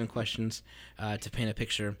same 7 questions to paint a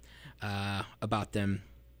picture about them.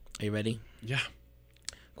 Are you ready? Yeah.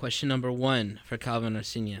 Question number 1 for Calvin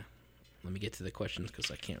Arsenia. Let me get to the questions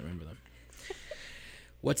because I can't remember them.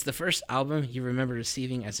 What's the first album you remember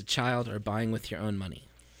receiving as a child or buying with your own money?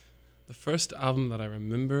 The first album that I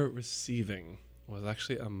remember receiving was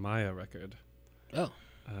actually a Maya record. Oh.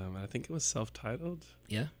 I think it was self-titled.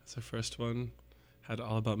 Yeah? It's the first one. Had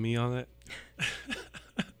All About Me on it.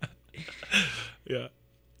 Yeah.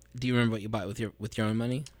 Do you remember what you bought with your own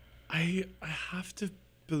money? I have to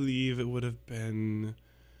believe it would have been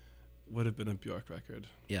a Bjork record.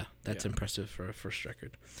 Yeah, that's impressive for a first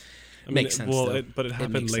record. Makes sense. Well, but it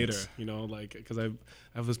happened makes later, sense. you know, like because I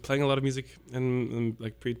was playing a lot of music in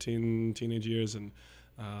like teenage years, and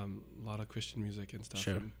a lot of Christian music and stuff.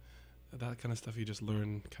 Sure. And that kind of stuff you just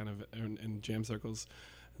learn kind of in jam circles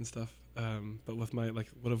and stuff. But with my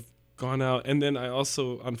would have gone out, and then I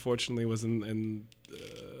also unfortunately was in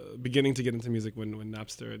beginning to get into music when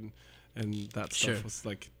Napster and that stuff Sure. was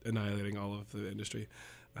like annihilating all of the industry.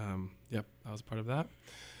 Yep, I was part of that.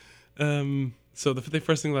 So the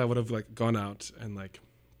first thing that I would have like gone out and like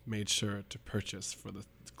made sure to purchase for the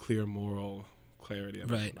clear moral clarity of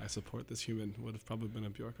Right. I support this human would have probably been a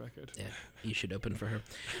Bjork record. Yeah, you should open for her.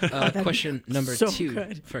 Question number so 2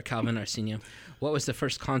 good. for Calvin Arsenia. What was the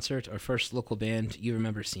first concert or first local band you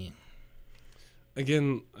remember seeing?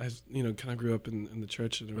 Again, I kind of grew up in the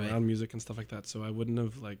church and Right. around music and stuff like that, so I wouldn't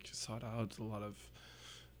have like sought out a lot of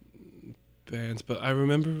bands. But I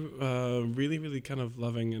remember really, really kind of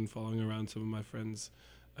loving and following around some of my friends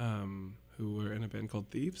who were in a band called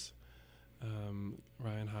Thieves.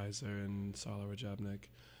 Ryan Heiser and Sala Rajabnik.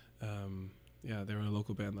 Yeah, they were a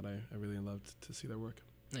local band that I really loved to see their work.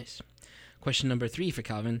 Nice. Question number 3 for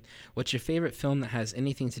Calvin. What's your favorite film that has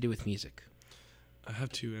anything to do with music? I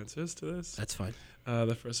have 2 answers to this. That's fine.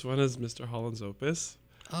 The first one is Mr. Holland's Opus.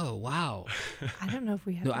 Oh, wow. I don't know if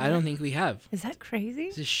we have. No, I don't think we have. Is that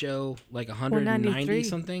crazy? This show like 190 193.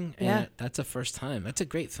 something. Yeah. And that's a first time. That's a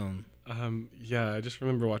great film. Yeah, I just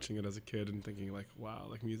remember watching it as a kid and thinking like, wow,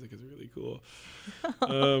 like music is really cool.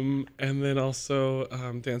 And then also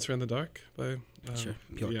Dancer in the Dark by Sure,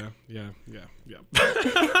 Bjork. Yeah.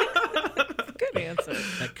 Good answer.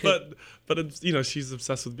 That could, But it's, she's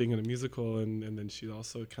obsessed with being in a musical, and then she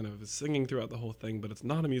also kind of is singing throughout the whole thing, but it's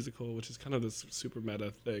not a musical, which is kind of this super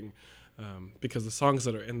meta thing, because the songs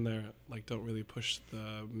that are in there like don't really push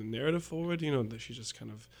the narrative forward. That she's just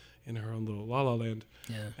kind of in her own little la la land.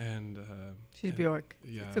 yeah. And She's Bjork.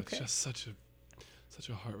 yeah, It's okay. it's just such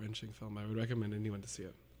a heart wrenching film. I would recommend anyone to see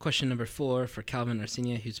it. Question number 4 for Calvin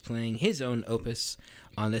Arsenia, who's playing his own opus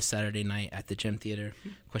on this Saturday night at the Gem Theater.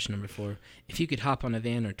 Question number 4. If you could hop on a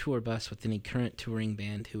van or tour bus with any current touring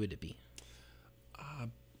band, who would it be?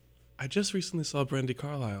 I just recently saw Brandi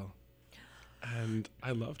Carlile, and I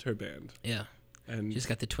loved her band. Yeah. And She's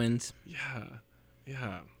got the twins.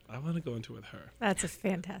 yeah, I want to go into with her. That's a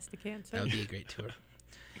fantastic answer. That would be a great tour.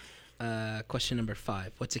 Question number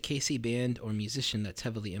 5. What's a KC band or musician that's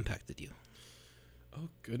heavily impacted you? Oh,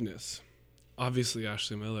 goodness. Obviously,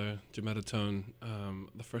 Ashley Miller, Jametatone.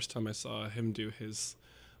 The first time I saw him do his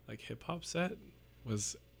hip-hop set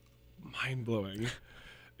was mind-blowing.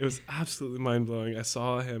 It was absolutely mind-blowing. I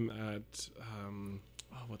saw him at,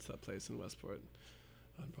 what's that place in Westport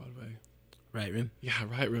on Broadway? Right Room? Yeah,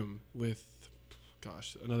 Right Room with,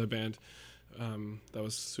 another band that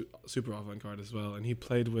was super avant-garde as well. And he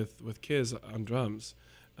played with Kiz on drums.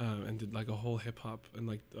 And did like a whole hip hop and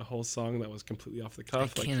like a whole song that was completely off the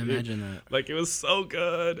cuff. I can't imagine that. It was so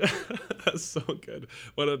good. So good.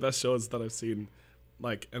 One of the best shows that I've seen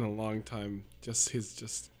in a long time. He's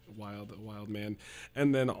just a wild man.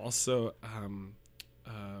 And then also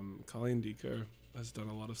Colleen Deeker has done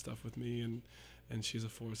a lot of stuff with me, and she's a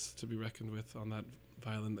force to be reckoned with on that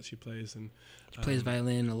violin that she plays. And She plays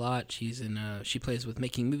violin a lot. She's in. She plays with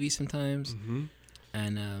Making Movies sometimes. Mm-hmm.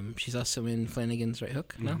 And she's also in Flanagan's Right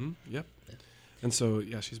Hook now. Mm-hmm. Yep. Yeah. And so,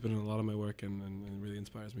 yeah, she's been in a lot of my work and really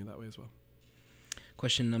inspires me that way as well.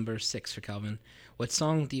 Question number 6 for Calvin. What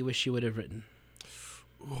song do you wish you would have written?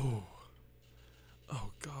 Oh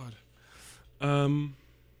God.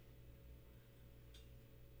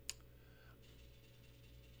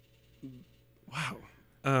 Wow.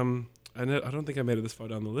 I don't think I made it this far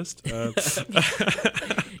down the list.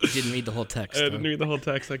 You didn't read the whole text. I didn't read the whole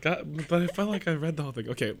text. But I felt like I read the whole thing.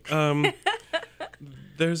 Okay.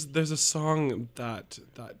 There's a song that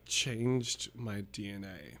changed my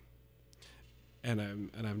DNA, and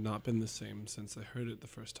I've not been the same since I heard it the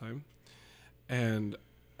first time, and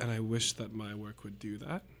I wish that my work would do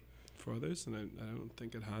that for others, and I don't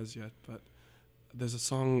think it has yet. But there's a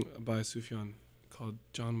song by Sufjan called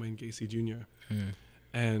John Wayne Gacy Jr.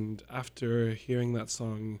 And after hearing that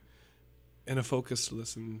song in a focused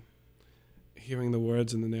listen, hearing the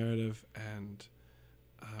words in the narrative and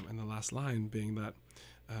the last line being that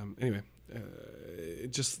Anyway,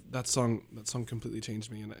 just that song completely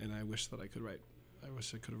changed me, and I wish that I could write. I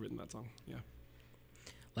wish I could have written that song. Yeah.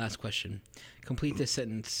 Last question. Complete this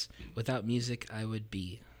sentence. Without music, I would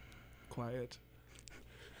be quiet.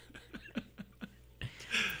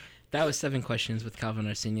 That was 7 questions with Calvin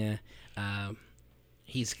Arsenia.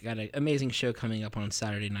 He's got an amazing show coming up on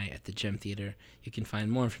Saturday night at the Gem Theater. You can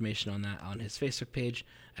find more information on that on his Facebook page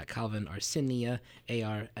at Calvin Arsenia,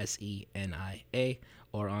 Arsenia,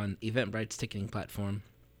 or on Eventbrite's ticketing platform.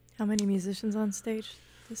 How many musicians on stage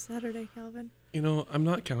this Saturday, Calvin? You know, I'm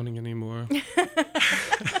not counting anymore.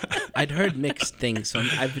 I'd heard mixed things, so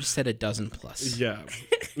I've just said a dozen plus. Yeah,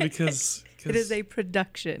 because it is a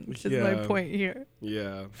production, which is my point here.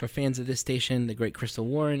 Yeah. For fans of this station, the great Crystal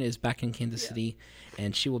Warren is back in Kansas City,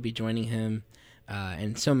 and she will be joining him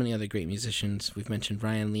and so many other great musicians. We've mentioned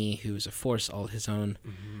Ryan Lee, who's a force all his own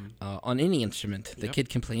on any instrument. The kid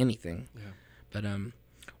can play anything. Yeah. But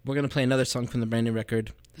we're going to play another song from the brand new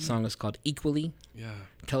record. The song is called Equally. Yeah.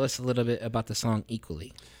 Tell us a little bit about the song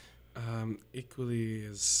Equally. Equally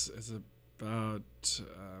is about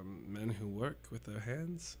men who work with their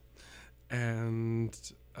hands. And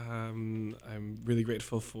I'm really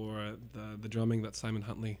grateful for the drumming that Simon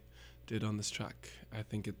Huntley did on this track. I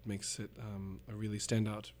think it makes it a really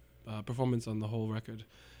standout performance on the whole record,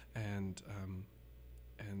 and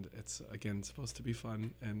it's again supposed to be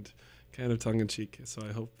fun and kind of tongue-in-cheek. So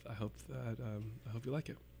I hope you like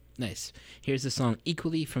it. Nice. Here's the song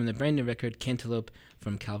Equally from the brand new record Cantaloupe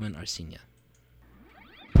from Calvin Arsenia.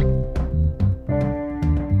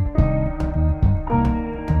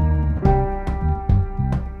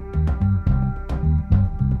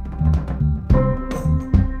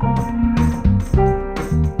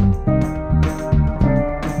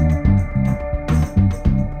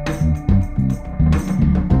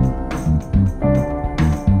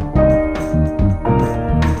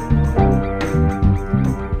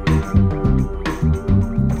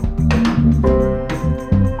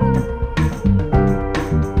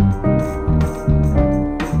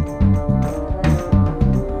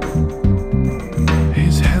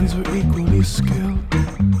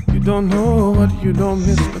 don't know what you don't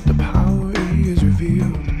miss, but the power is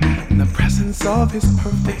revealed in the presence of his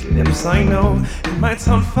perfect lips. I know it might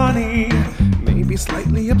sound funny, maybe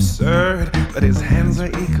slightly absurd, but his hands are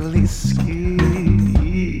equally skilled.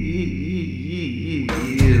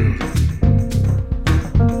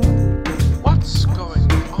 What's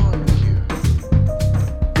going on here?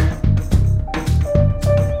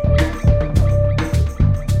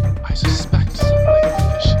 I suspect something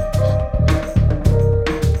fishy.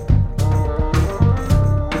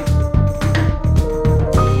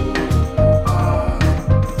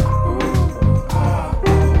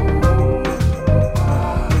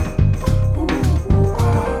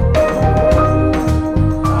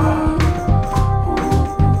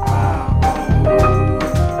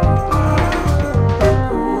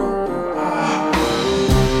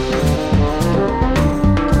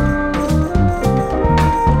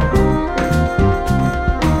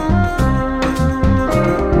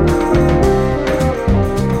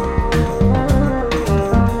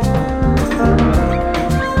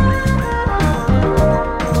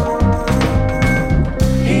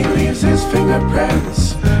 Fingerprints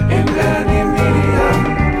in any medium,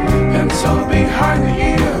 pencil behind the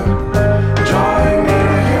ear, drawing me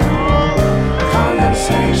to him.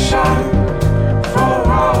 Condensation for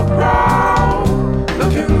all brow,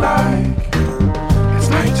 looking like it's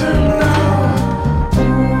night turn now.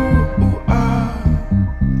 Ooh, ooh, ah,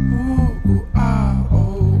 ooh, ooh, ah, oh,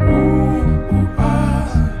 ooh, ooh, ah,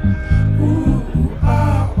 ooh, ooh,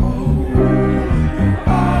 ah, oh, ooh, ooh,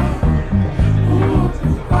 ah, ooh, ooh,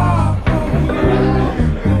 ah.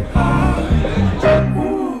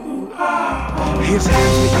 His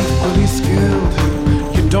hands are equally skilled.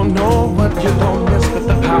 You don't know what you don't miss, but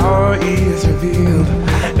the power is revealed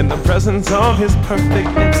in the presence of his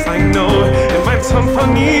perfect lips. I know it might sound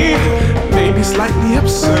funny, maybe slightly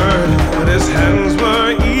absurd, but his hands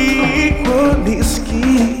were equally skilled.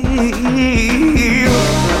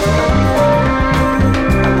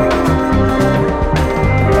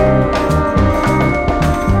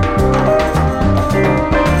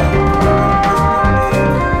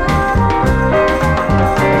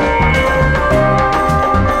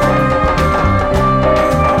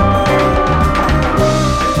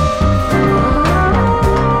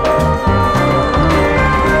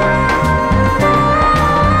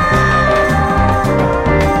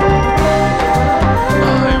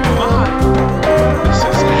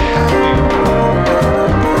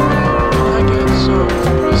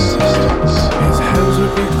 His hands are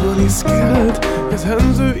equally skilled. His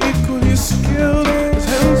hands are equally skilled. His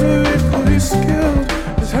hands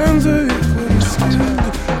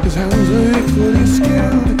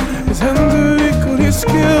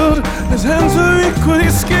His hands are equally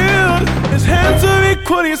skilled. His hands are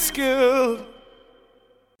equally skilled.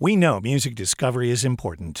 We know music discovery is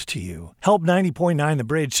important to you. Help 90.9 The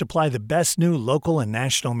Bridge supply the best new local and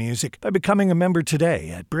national music by becoming a member today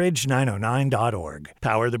at bridge909.org.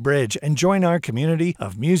 Power the Bridge and join our community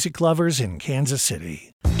of music lovers in Kansas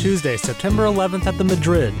City. Tuesday, September 11th at the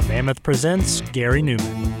Madrid, Mammoth presents Gary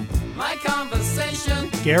Newman. My conversation.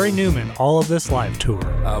 Gary Newman, All of This Live Tour.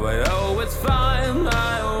 I will always find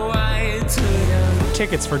my way to you.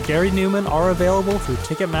 Tickets for Gary Newman are available through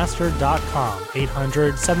Ticketmaster.com,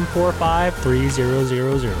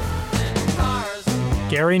 800-745-3000.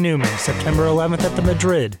 Gary Newman, September 11th at the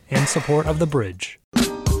Madrid, in support of The Bridge.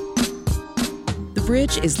 The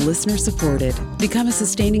Bridge is listener supported. Become a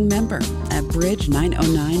sustaining member at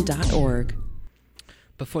bridge909.org.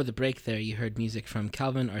 Before the break there, you heard music from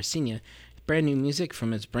Calvin Arsenia, brand new music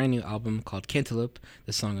from his brand new album called Cantaloupe.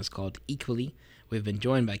 The song is called Equally. We've been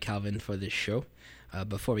joined by Calvin for this show.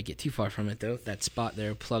 Before we get too far from it, though, that spot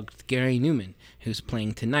there plugged Gary Newman, who's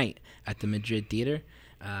playing tonight at the Madrid Theater.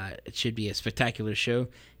 It should be a spectacular show.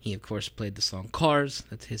 He, of course, played the song Cars.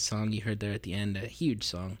 That's his song you heard there at the end, a huge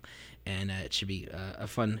song. And it should be a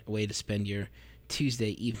fun way to spend your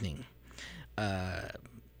Tuesday evening.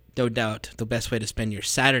 No doubt the best way to spend your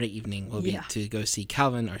Saturday evening will be to go see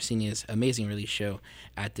Calvin Arsenia's amazing release show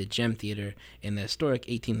at the Gem Theater in the historic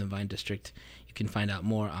 18th and Vine District. You can find out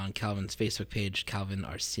more on Calvin's Facebook page, Calvin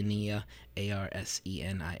Arsenia,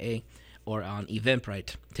 Arsenia, or on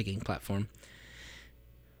Eventbrite ticketing platform.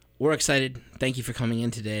 We're excited. Thank you for coming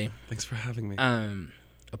in today. Thanks for having me.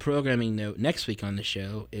 A programming note, next week on the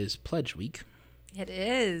show is Pledge Week. It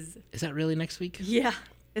is. Is that really next week? Yeah.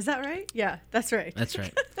 Is that right? Yeah, that's right. That's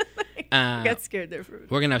right. I got scared there for a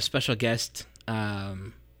minute. We're going to have special guest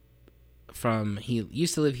he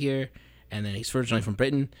used to live here, and then he's originally from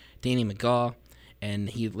Britain, Danny McGaw, and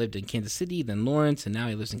he lived in Kansas City, then Lawrence, and now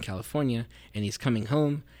he lives in California, and he's coming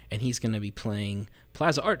home, and he's going to be playing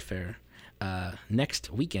Plaza Art Fair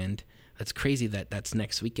next weekend. That's crazy that that's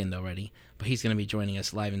next weekend already, but he's going to be joining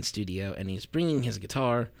us live in studio, and he's bringing his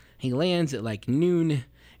guitar. He lands at like noon,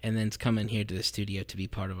 and then it's coming here to the studio to be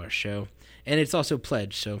part of our show. And it's also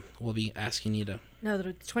Pledge, so we'll be asking you to... No,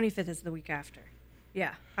 the 25th is the week after.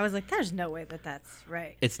 Yeah. I was like, there's no way that's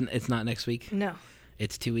right. It's not next week? No.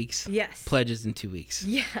 It's 2 weeks? Yes. Pledge is in 2 weeks.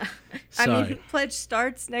 Yeah. Sorry. I mean, Pledge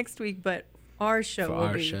starts next week, but our show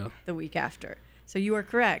will be the week after. So you are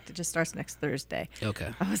correct. It just starts next Thursday.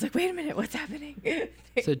 Okay. I was like, wait a minute, what's happening?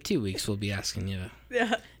 So 2 weeks we'll be asking you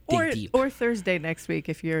to dig deep. Or Thursday next week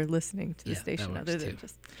if you're listening to the station other than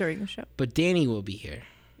just during the show. But Danny will be here.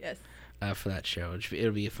 Yes. For that show.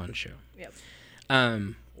 It'll be a fun show. Yep.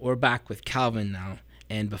 We're back with Calvin now.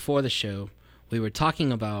 And before the show, we were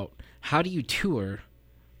talking about how do you tour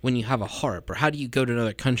when you have a harp? Or how do you go to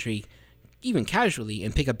another country, even casually,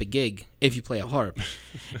 and pick up a gig if you play a harp?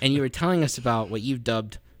 And you were telling us about what you've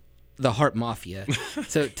dubbed the Harp Mafia.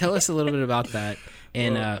 So tell us a little bit about that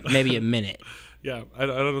in maybe a minute. Yeah, I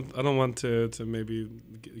don't want to maybe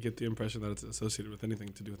get the impression that it's associated with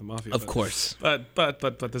anything to do with the mafia. Of course. But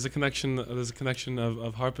there's a connection. There's a connection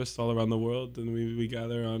of harpists all around the world, and we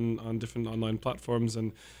gather on different online platforms,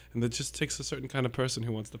 and it just takes a certain kind of person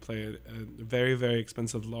who wants to play a very, very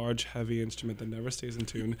expensive, large, heavy instrument that never stays in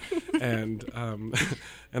tune, and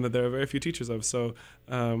that there are very few teachers of. So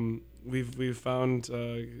we've found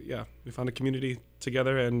a community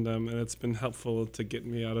together, and it's been helpful to get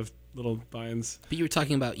me out of little binds. But you were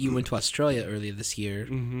talking about you went to Australia earlier this year.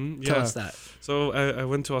 Mm-hmm, Tell us that. So I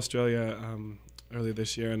went to Australia earlier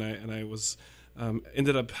this year, and I was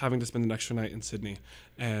ended up having to spend an extra night in Sydney,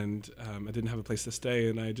 and I didn't have a place to stay,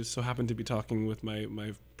 and I just so happened to be talking with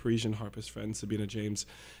my Parisian harpist friend Sabina James,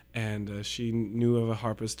 and she knew of a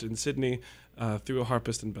harpist in Sydney through a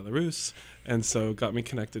harpist in Belarus, and so got me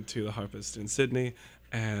connected to the harpist in Sydney.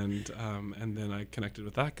 And then I connected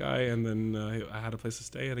with that guy, and then I had a place to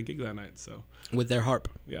stay and a gig that night. So with their harp.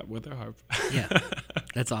 Yeah, with their harp. Yeah,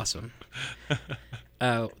 that's awesome.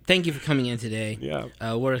 Thank you for coming in today. Yeah,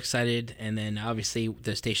 we're excited, and then obviously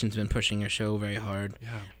the station's been pushing your show very hard.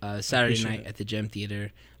 Yeah, Saturday night at the Gem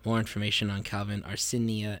Theater. More information on Calvin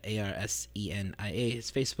Arsenia, Arsenia,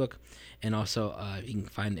 his Facebook, and also you can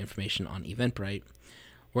find the information on Eventbrite.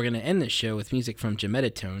 We're going to end this show with music from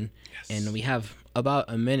Gemetatone, and we have about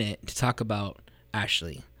a minute to talk about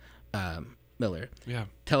Ashley Miller. Yeah.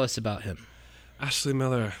 Tell us about him. Ashley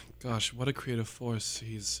Miller, gosh, what a creative force.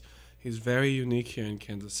 He's very unique here in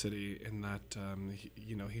Kansas City in that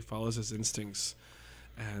he follows his instincts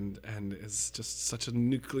and is just such a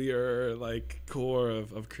nuclear core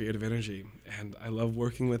of creative energy. And I love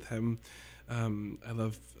working with him. I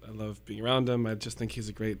love being around him. I just think he's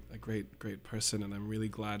a great person, and I'm really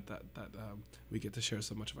glad that we get to share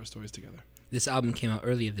so much of our stories together. This album came out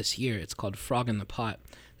earlier this year. It's called Frog in the Pot.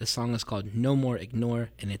 The song is called No More Ignore,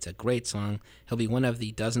 and it's a great song. He'll be one of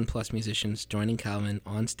the dozen-plus musicians joining Calvin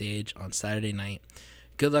on stage on Saturday night.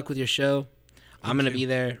 Good luck with your show. I'm going to be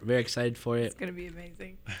there. Very excited for it. It's going to be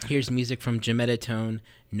amazing. Here's music from Jametta Tone,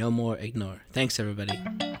 No More Ignore. Thanks, everybody.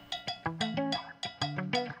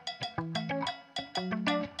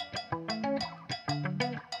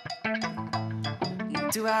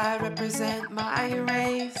 Do I represent my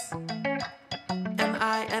race? Am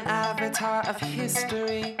I an avatar of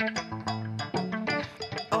history?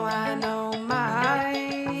 Oh, I know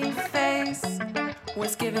my face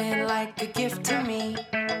was given like a gift to me.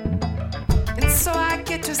 And so I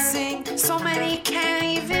get to sing, so many can't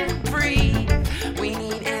even breathe. We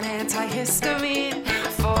need an antihistamine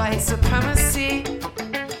for white supremacy.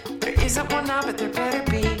 There isn't one now, but there better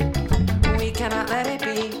be. We cannot let it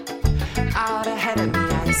be. Out ahead of me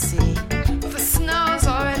I see the snow's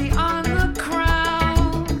already on the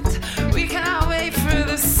ground. We cannot wait for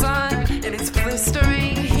the sun and its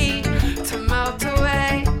blistering heat to melt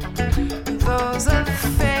away. Those of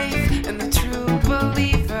faith and the true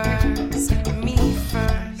believers, me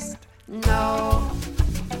first. No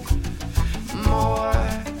more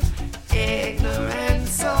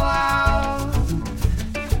ignorance allowed.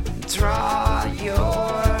 Draw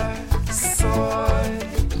your sword,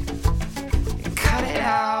 cut it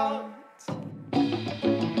out.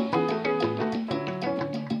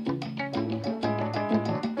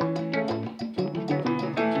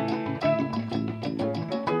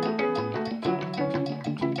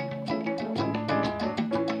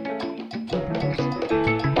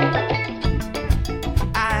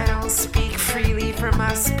 I don't speak freely for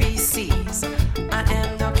my species. I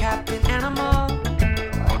am no captain animal.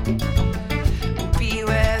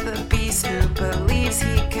 Beware the beast who believes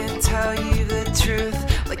he can tell you the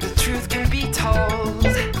truth, like the truth can be told.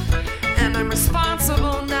 And I'm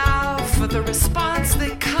responsible now for the response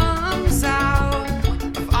that comes out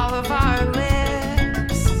of all of our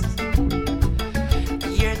lips.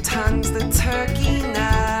 Your tongue's the turkey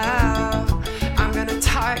now. I'm gonna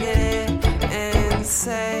target it and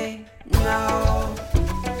say no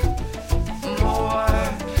more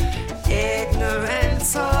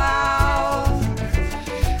ignorance allowed.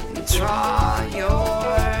 Draw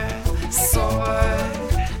your sword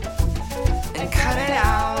and cut it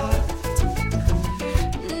out.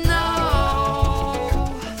 No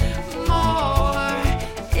more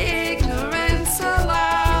ignorance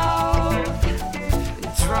allowed.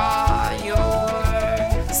 Draw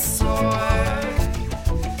your sword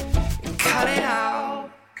and cut it out.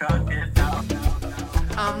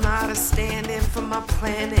 I'm not a stand-in for my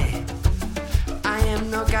planet. I am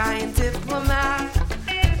no guy in diplomat.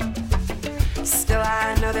 Still,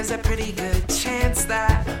 I know there's a pretty good chance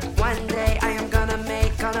that one day I am gonna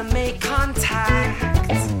make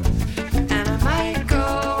contact. And I might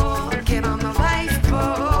go get on the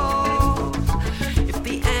lifeboat if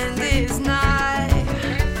the end is nigh.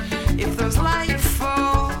 If those light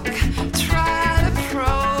folk try to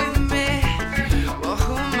probe me, well,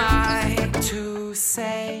 who am I to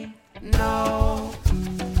say no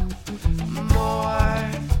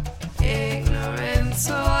more ignorance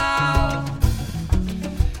allowed?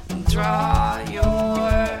 Draw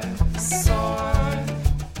your sword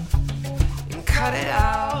and cut it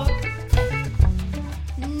out.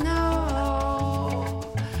 No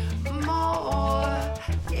more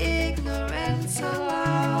ignorance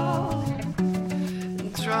allowed.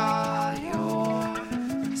 Draw your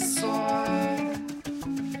sword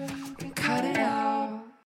and cut it